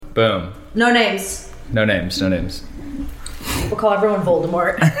Boom. No names. No names. We'll call everyone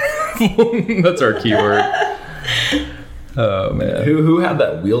Voldemort. That's our keyword. Oh, man. Who had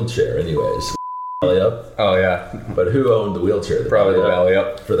that wheelchair anyways? Belly up? Oh, yeah. But who owned the wheelchair? Probably the belly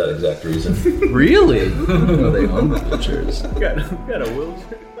up. For that exact reason. Really? No, they owned the wheelchairs. Got a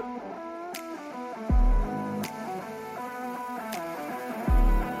wheelchair.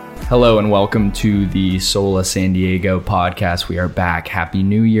 Hello and welcome to the Sola San Diego podcast. We are back. Happy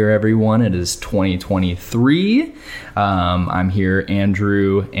New Year, everyone. It is 2023. I'm here,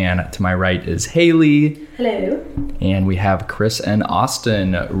 Andrew, and to my right is Haley. Hello. And we have Chris and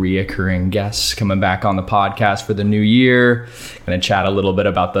Austin, reoccurring guests, coming back on the podcast for the new year. Going to chat a little bit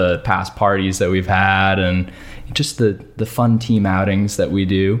about the past parties that we've had and just the fun team outings that we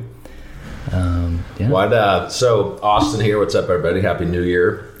do. Yeah. So Austin here. What's up, everybody? Happy New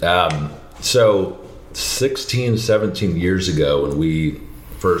Year. So 16, 17 years ago when we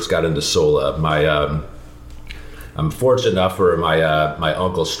first got into Sola, I'm fortunate enough for my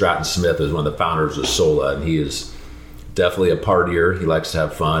uncle Stratton Smith is one of the founders of Sola, and he is definitely a partier. He likes to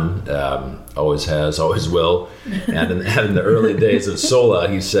have fun. Always has, always will. And in the early days of Sola,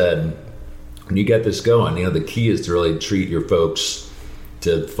 he said, when you get this going, the key is to really treat your folks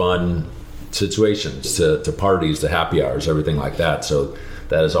to fun situations, to parties, to happy hours, everything like that. So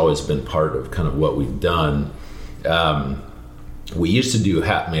that has always been part of kind of what we've done. We used to do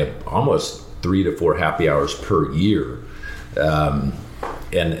almost 3 to 4 happy hours per year. And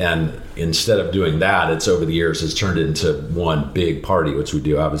instead of doing that, it's over the years has turned into one big party, which we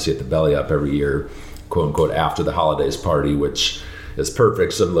do obviously at the Belly Up every year, quote unquote, after the holidays party, which is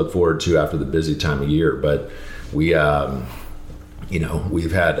perfect. Something to look forward to after the busy time of year. But we've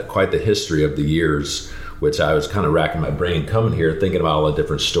had quite the history of the years, which I was kind of racking my brain coming here, thinking about all the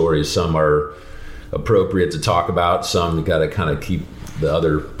different stories. Some are appropriate to talk about. Some you got to kind of keep the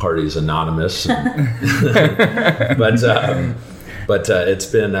other parties anonymous. But it's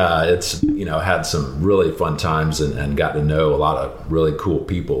been, had some really fun times and got to know a lot of really cool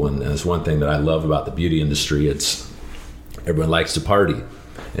people. And it's one thing that I love about the beauty industry. Everyone likes to party.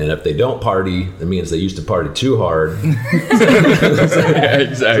 And if they don't party, it means they used to party too hard. Yeah,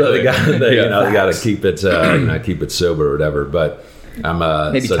 exactly. So they got to keep it, keep it sober or whatever. But I'm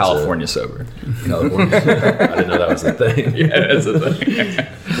maybe California sober. California. I didn't know that was a thing. Yeah, that's a thing.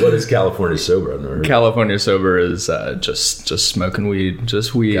 What is California sober? I've never heard. California sober is just smoking weed,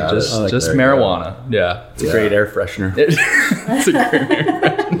 just marijuana. Yeah, it's a great air freshener. It's a great air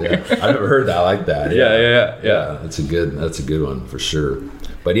freshener. Yeah, I've never heard that. I like that. Yeah. That's a good one for sure.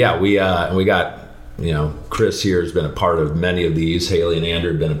 But yeah, we got, Chris here has been a part of many of these. Haley and Andrew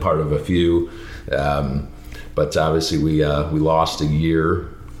have been a part of a few. But obviously we lost a year.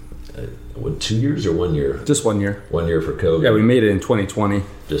 2 years or 1 year? Just 1 year. 1 year for COVID. Yeah, we made it in 2020.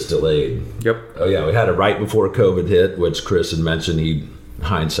 Just delayed. Yep. Oh yeah, we had it right before COVID hit, which Chris had mentioned.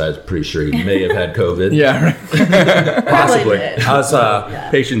 Hindsight's pretty sure he may have had COVID. Yeah, right. Possibly. I was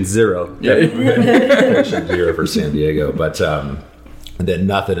patient zero. Yeah. Patient zero for San Diego. But and then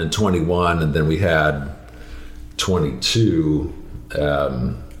nothing in 21, and then we had 22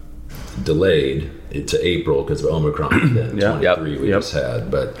 delayed to April because of Omicron. Then 23 we just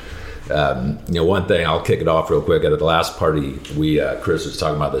had. But one thing, I'll kick it off real quick. At the last party, Chris was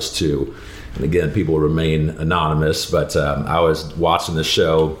talking about this too. And again, people remain anonymous. But I was watching the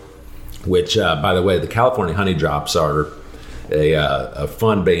show, which, by the way, the California Honey Drops are a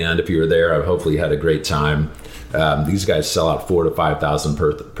fun band. If you were there, hopefully you had a great time. These guys sell out 4,000 to 5,000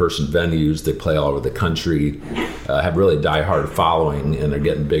 person venues. They play all over the country, have really diehard following, and they're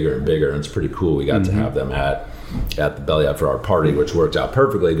getting bigger and bigger. And it's pretty cool. We got to have them at the Belly Up for our party, which worked out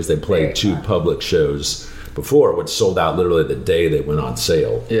perfectly because they played 2 public shows before, which sold out literally the day they went on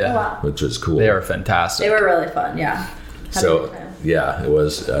sale. Yeah, oh, wow. Which was cool. They are fantastic. They were really fun. Yeah. Yeah, it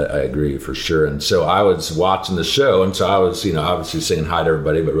was. I agree for sure. And so I was watching the show, and so I was, obviously saying hi to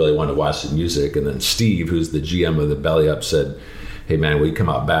everybody, but really wanted to watch the music. And then Steve, who's the GM of the Belly Up, said, "Hey man, when you come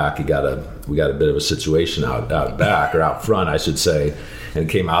out back, we got a bit of a situation out back, or out front, I should say." And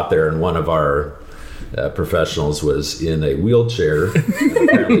came out there, and one of our professionals was in a wheelchair. And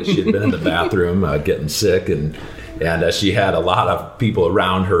apparently, she had been in the bathroom getting sick, and she had a lot of people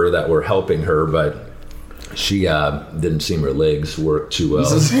around her that were helping her, but she didn't seem her legs work too well.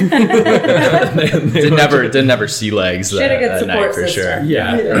 Didn't never see legs that night for sure.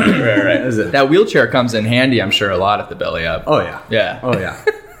 Yeah, right. That wheelchair comes in handy, I'm sure, a lot at the Belly Up. Oh yeah. Yeah. Oh yeah.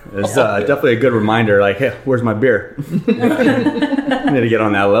 It's definitely a good reminder. Like, hey, where's my beer? I need to get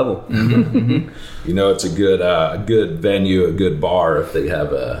on that level. You know, it's a good venue, a good bar if they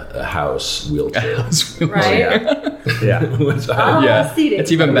have a house wheelchair. Right? Yeah. Seating.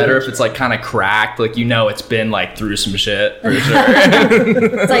 It's even better if it's like kind of cracked, like it's been like through some shit for sure.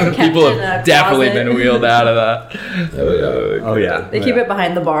 It's like kept People in a have definitely closet. been wheeled out of that. Oh yeah. They keep it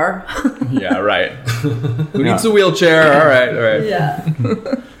behind the bar. Yeah, right. Who needs a wheelchair? All right. Yeah.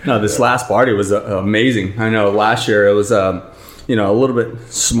 No, this last party was amazing. I know last year it was a little bit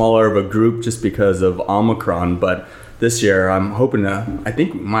smaller of a group just because of Omicron, but this year I'm hoping I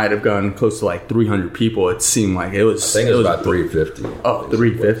think we might have gone close to like 300 people. It seemed like it was. I think it was about 350. Oh,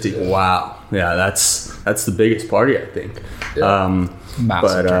 350. Wow. Yeah, that's the biggest party, I think. Yeah.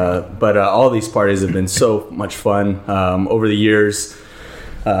 But all these parties have been so much fun over the years.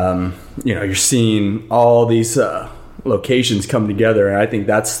 You're seeing all these locations come together, and I think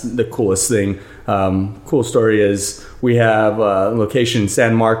that's the coolest thing. Cool story is we have a location in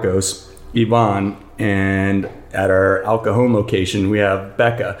San Marcos, Yvonne, and at our El Cajon location we have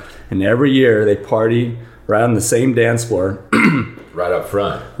Becca, and every year they party right on the same dance floor. Right up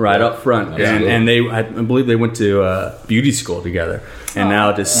front. And I believe they went to beauty school together, and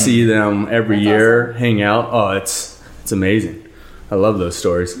now to see them every year hang out, it's amazing. I love those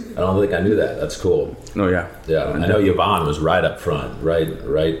stories. I don't think I knew that. That's cool. Oh yeah. Yeah, I know Yvonne was right up front, right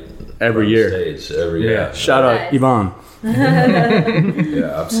every on year. Stage, every year. Yeah. Shout out Yvonne.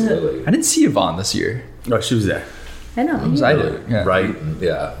 Yeah, absolutely. I didn't see Yvonne this year. Oh, she was there. I know. Was I did? Yeah. Right,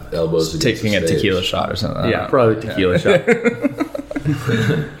 yeah, elbows Just against taking the a stage. tequila shot or something. Yeah, probably tequila shot.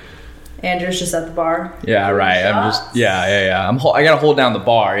 Andrew's just at the bar. Yeah, right. I'm just Shots. yeah. I gotta hold down the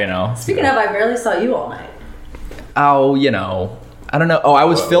bar, Speaking of, I barely saw you all night. Oh, I don't know. Oh, I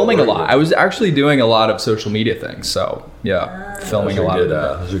was filming a lot. I was actually doing a lot of social media things. So yeah, filming a lot of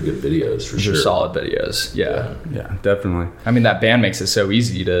Those are good videos for Those sure. are solid videos. Yeah. Yeah, definitely. I mean, that band makes it so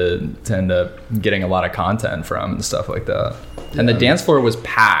easy to end up getting a lot of content from and stuff like that. And the dance floor was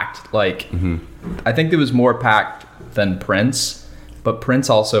packed. Like, I think it was more packed than Prince. But Prince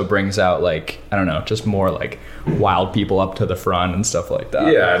also brings out, like, I don't know, just more like wild people up to the front and stuff like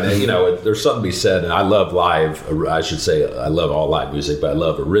that. Yeah, and there's something to be said, and I love live. I should say I love all live music, but I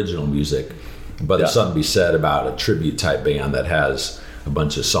love original music. But there's something to be said about a tribute type band that has a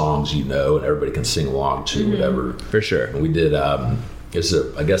bunch of songs and everybody can sing along to whatever. For sure. And we did, I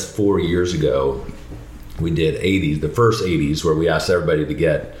guess 4 years ago, we did 80s, the first 80s, where we asked everybody to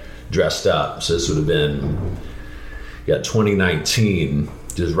get dressed up. So this would have been 2019,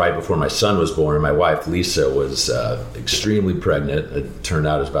 just right before my son was born, and my wife Lisa was extremely pregnant. It turned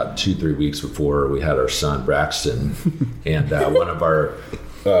out it was about 2-3 weeks before we had our son Braxton, and one of our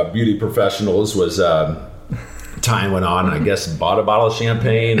beauty professionals was time went on, and I guess bought a bottle of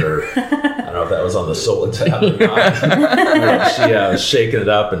champagne, or I don't know if that was on the Sola tab or not. She was shaking it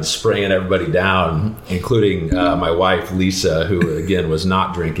up and spraying everybody down, including my wife Lisa, who again was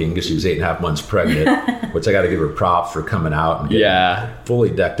not drinking because she was 8.5 months pregnant, which I got to give her props for coming out and getting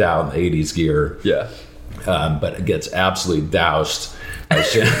fully decked out in the 80s gear. Yeah. But it gets absolutely doused by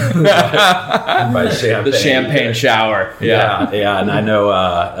champagne. The champagne shower. Yeah. And I know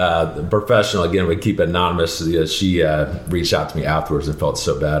the professional, again, we keep it anonymous. She reached out to me afterwards and felt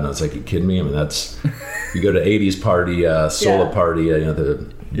so bad. And I was like, you kidding me? I mean, you go to 80s party, Sola party,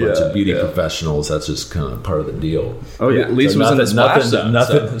 the bunch of beauty professionals. That's just kind of part of the deal. Oh, yeah. Lisa was in the splash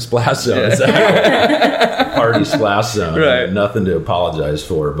zone. Splash zone. Exactly. Party splash zone. Right. Nothing to apologize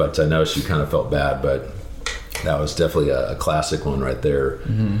for, but I know she kind of felt bad, but that was definitely a classic one right there.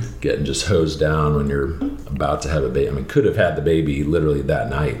 Getting just hosed down when you're about to have a baby. I mean, could have had the baby literally that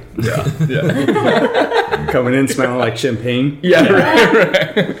night. Yeah. Coming in smelling like champagne. Yeah,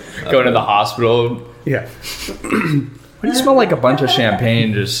 right. Going to the hospital. Yeah. Why do you smell like a bunch of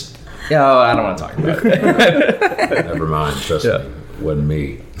champagne? Just, I don't want to talk about it. Never mind. Trust me. Wasn't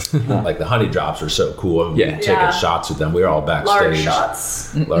me. Like the honey drops are so cool. We were taking shots with them. We were all backstage. Large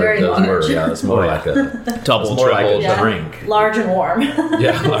shots. Very Very large. It's more like a Double, more like triple. a drink. Large and warm.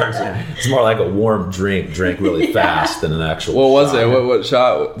 Large. It's more like a warm drink really fast than an actual. What was shot. it? What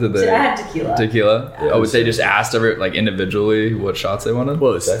shot did they? I had tequila. Tequila? Yeah. Oh, they just asked individually what shots they wanted?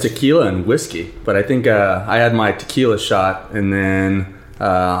 Well, it's tequila and whiskey, but I think I had my tequila shot, and then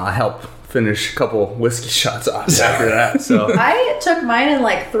I helped finish a couple whiskey shots off after that. So I took mine in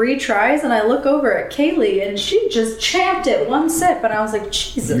like 3 tries, and I look over at Kaylee, and she just champed it one sip, and I was like,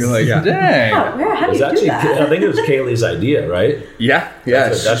 Jesus. You're like, dang. How do It was you do actually, that? I think it was Kaylee's idea, right? yeah.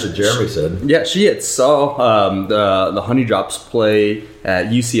 That's what Jeremy said. Yeah, she had saw the Honey Drops play at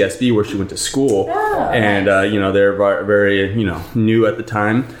UCSB where she went to school, Oh, and they're very new at the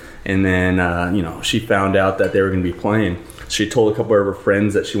time, And then, she found out that they were going to be playing. She told a couple of her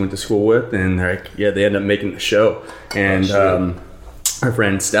friends that she went to school with, and they're like, yeah, they ended up making the show. And our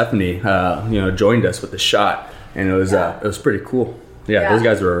friend Stephanie, joined us with the shot, and it was pretty cool. Yeah, those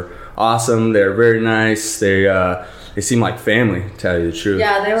guys were awesome. They're very nice. They seem like family, to tell you the truth.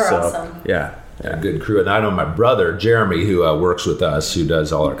 Yeah, they were awesome. Yeah. A good crew. And I know my brother Jeremy, who works with us, who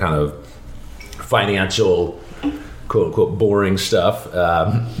does all our kind of financial, quote unquote, boring stuff,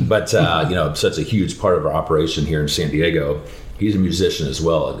 but such a huge part of our operation here in San Diego. He's a musician as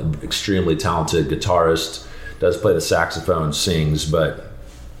well, an extremely talented guitarist, does play the saxophone, sings, but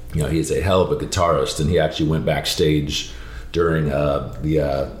he's a hell of a guitarist. And he actually went backstage during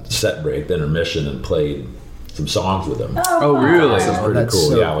the set break, the intermission, and played some songs with him. Oh, really? That's pretty That's cool.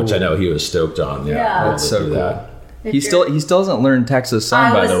 so Yeah, cool. which I know he was stoked on. Yeah. That's so cool. That. He still hasn't learned Texas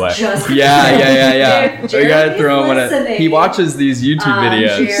Sun, by the way. Yeah. We gotta throw him in listening. He watches these YouTube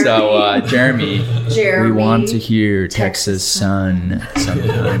videos. Jeremy. So Jeremy, Jeremy, we want to hear Texas Sun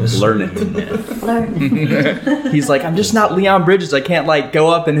sometimes. Learn it. learn. He's like, I'm just not Leon Bridges. I can't go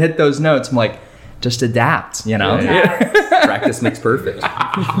up and hit those notes. I'm like, just adapt, Practice makes perfect.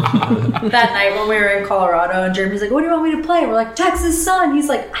 That night when we were in Colorado, and Jeremy's like, what do you want me to play? We're like, Texas Sun. He's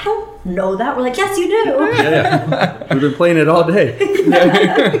like, I don't know that. We're like, yes, you do. Yeah. We've been playing it all day.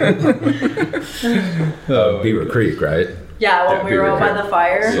 Beaver Creek, right? Yeah, when we were all by the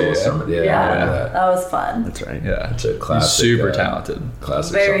fire. Soul Summit, yeah. That was fun. That's right. Yeah, It's a classic. super talented.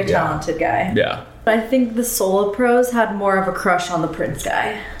 Classic. Very song, yeah. talented guy. Yeah. But I think the Sola pros had more of a crush on the Prince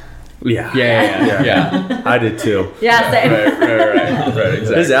guy. Yeah. I did too. Yeah, same. Right,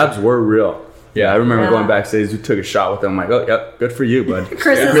 exactly. His abs were real. Yeah, I remember Yeah. going backstage. We took a shot with him. I'm like, oh, yep, good for you, bud.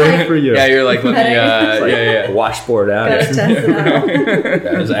 Chris is Good like, for you. Yeah, you're like, let me, Washboard gotta abs. test it out.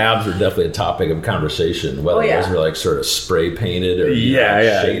 Yeah, his abs are definitely a topic of conversation, whether those were like sort of spray painted or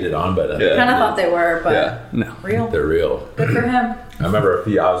shaded on, but Kind of thought they were, but No. real. they're real. Good for him. I remember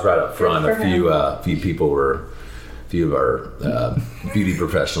I was right up front. Good for A few people were, a few of our beauty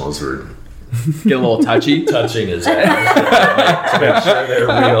professionals were get a little touchy. touching his abs to make sure they're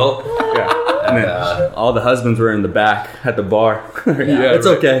real. Yeah. And then all the husbands were in the back at the bar. Yeah, It's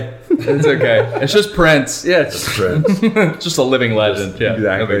right. okay. It's okay. It's just Prince. Yeah, That's Prince. It's just a living legend. Yeah,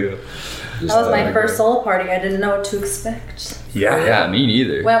 Exactly. no big deal. That was my first Sola party. I didn't know what to expect. Yeah, me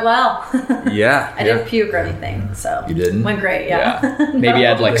neither. Went well. Yeah. I didn't puke or anything, so You didn't? went great. Yeah. Maybe I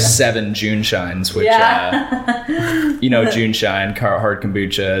had like 7 June Shines, which June Shine, hard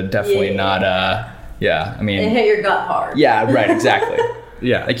kombucha, definitely not. I It mean, hit your gut hard. yeah, right, exactly.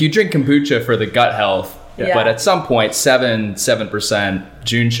 Yeah. Like you drink kombucha for the gut health, Yeah. but at some point, 7%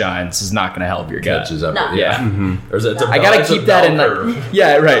 June Shines is not going to help your gut. Catches up. No. Yeah. Or is it? I gotta keep that in the.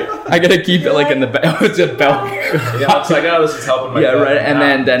 Yeah, right. I gotta keep it like in the. It's a bell. Yeah, it's like, oh, this is helping my Yeah, gut. right. And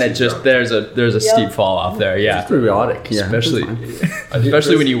Now then it's it just there's a steep fall off there. Yeah. Periodic. Yeah.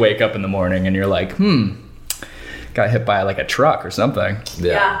 Especially when you wake up in the morning and you're like, got hit by like a truck or something.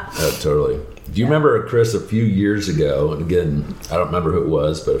 Yeah, totally. Do you remember, Chris, a few years ago, and again, I don't remember who it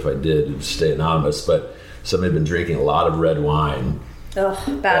was, but if I did, it'd stay anonymous, but somebody had been drinking a lot of red wine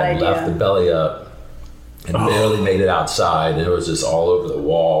Ugh, bad and left the idea. belly up and barely made it outside, and it was just all over the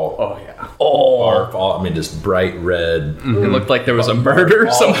wall. Oh, yeah. Barf, just bright red. It looked like there was a murder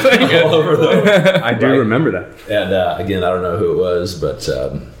or something. All over the I do remember that. And again, I don't know who it was, but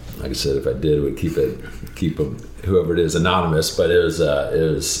like I said, if I did, we'd keep them, whoever it is, anonymous. But it was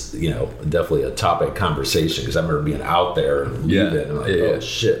definitely a topic of conversation because I remember being out there and leaving, and I'm like, oh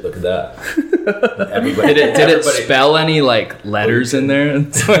shit, look at that. Everybody, Did it spell any like letters in there?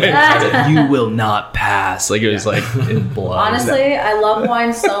 It's like, you will not pass. Like it was like in blood. Honestly, I love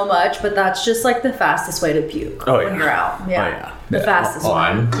wine so much, but that's just like the fastest way to puke Oh, when yeah. you're out. Yeah. Oh, yeah. The fastest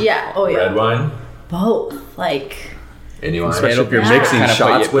Wine? one. Yeah. Oh, yeah. Red wine? Both. Like, Any wine? Especially if you're Yeah. mixing Kinda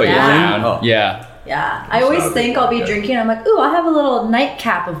shots put with you wine. down. Oh. Yeah. yeah. I always not a think big I'll be one, yeah. drinking. I'm like, ooh, I have a little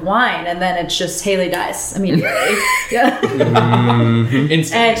nightcap of wine. And then it's just Haley dies immediately. Yeah.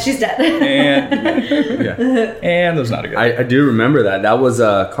 Instant. And she's dead. And there's not a good. I do remember that. That was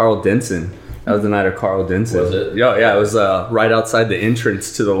Carl Denson. That was the night of Carl Denson. Was it? Yeah. It was right outside the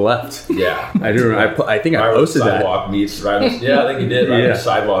entrance to the left. Yeah. I do remember. I think I Right where the posted that. sidewalk meets, right? Yeah, I think you did. Right where Yeah. the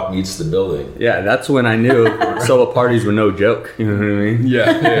sidewalk meets the building. Yeah, that's when I knew solo parties were no joke. You know what I mean?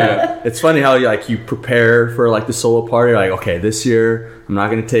 yeah. It's funny how you prepare for like the solo party. Like, okay, this year I'm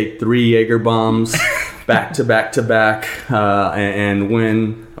not going to take 3 Jaeger bombs back to back to back and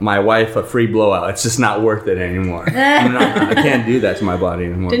win my wife a free blowout. It's just not worth it anymore. I can't do that to my body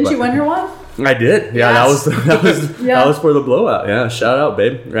anymore. Didn't But you win her one? I did. Yeah, Yes. that was for the blowout. Yeah, shout out,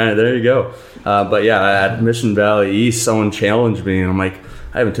 babe. Right there you go. But yeah, at Mission Valley East, someone challenged me, and I'm like,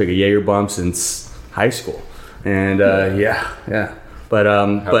 I haven't took a Jaeger bomb since high school, and yeah. But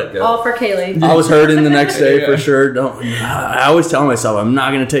All for Kaylee. I was hurting the next day for sure. I always tell myself I'm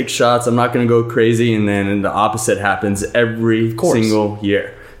not going to take shots. I'm not going to go crazy, and then the opposite happens every single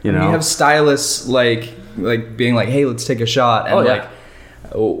year. You know, you have stylists like being like, "Hey, let's take a shot," and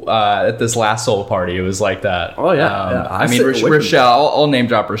at this last soul party, it was like that. Oh yeah. I mean, Rochelle. I'll name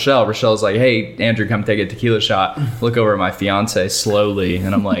drop Rochelle. Rochelle's like, "Hey, Andrew, come take a tequila shot." Look over at my fiance slowly,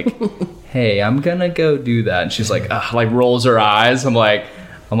 and I'm like, "Hey, I'm gonna go do that." And she's like, like rolls her eyes. I'm like,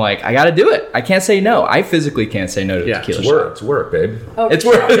 I gotta do it. I can't say no. I physically can't say no to tequila shot. It's work, babe. Oh, It's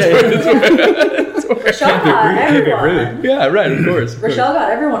work. Rochelle got everyone. Yeah, right. Of course. Rochelle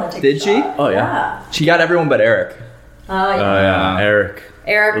got everyone to take Did a she? shot. Oh yeah. She got everyone but Eric. Oh yeah. Eric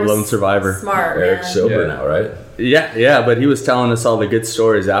Eric was lone survivor. Smart. Eric's man. sober now, right? Yeah, but he was telling us all the good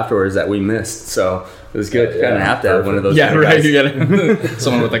stories afterwards that we missed, so it was good. You kind of have to have one of those. Yeah, kind of right. guys. You gotta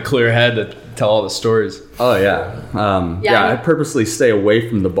someone with a clear head to tell all the stories. Oh yeah. I purposely stay away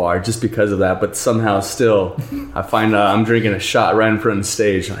from the bar just because of that, but somehow still, I find I'm drinking a shot right in front of the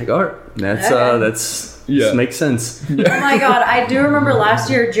stage. I'm like, all right, that's makes sense. Oh my god, I do remember last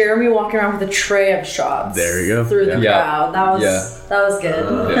year Jeremy walking around with a tray of shots. There you go. Through the crowd. That was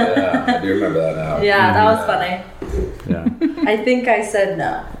good. Yeah, I do remember that now. Yeah, that was funny. Yeah. I think I said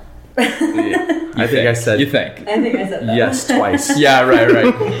no. I think I said I think I said no. yes twice. Yeah,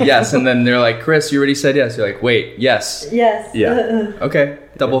 right. Yes, and then they're like, Chris, you already said yes. You're like, wait, yes. Yes. Yeah. Okay,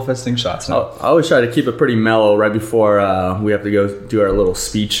 double fisting shots now. I always try to keep it pretty mellow right before we have to go do our little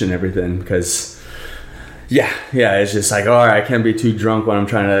speech and everything because it's just like, all right, I can't be too drunk when I'm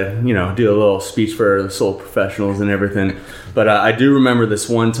trying to, do a little speech for the soul professionals and everything. But I do remember this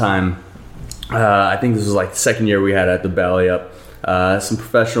one time, I think this was like the second year we had at the Belly Up. Some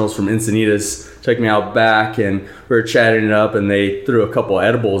professionals from Encinitas took me out back and we were chatting it up and they threw a couple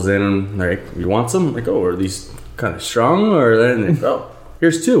edibles in and they're like, you want some? I'm like, oh, are these kind of strong? Or then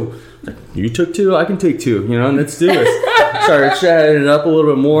here's two. Like, you took two, I can take two, and let's do this. Started chatting it up a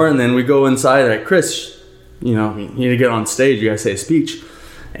little bit more and then we go inside like, Chris, you need to get on stage, you gotta say a speech.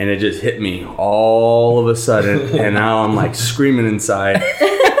 And it just hit me all of a sudden and now I'm like screaming inside.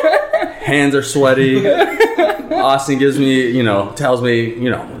 Hands are sweaty. Austin gives me, tells me,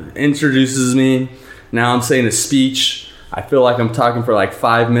 introduces me. Now I'm saying a speech. I feel like I'm talking for like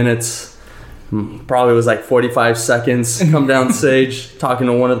 5 minutes. Probably was like 45 seconds. Come down stage, talking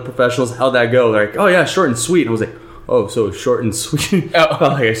to one of the professionals. How'd that go? They're like, oh yeah, short and sweet. And I was like, oh, so short and sweet.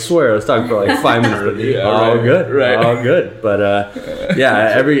 I swear I was talking for like 5 minutes. Good. Right. All good. But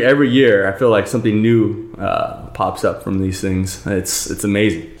every year I feel like something new pops up from these things. It's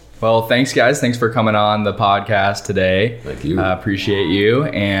amazing. Well, thanks, guys. Thanks for coming on the podcast today. Thank you. Appreciate you.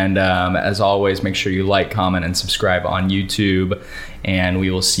 And as always, make sure you like, comment, and subscribe on YouTube. And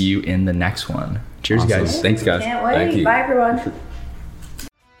we will see you in the next one. Cheers, guys. Thanks, guys. Can't wait. Thank you. Bye, everyone.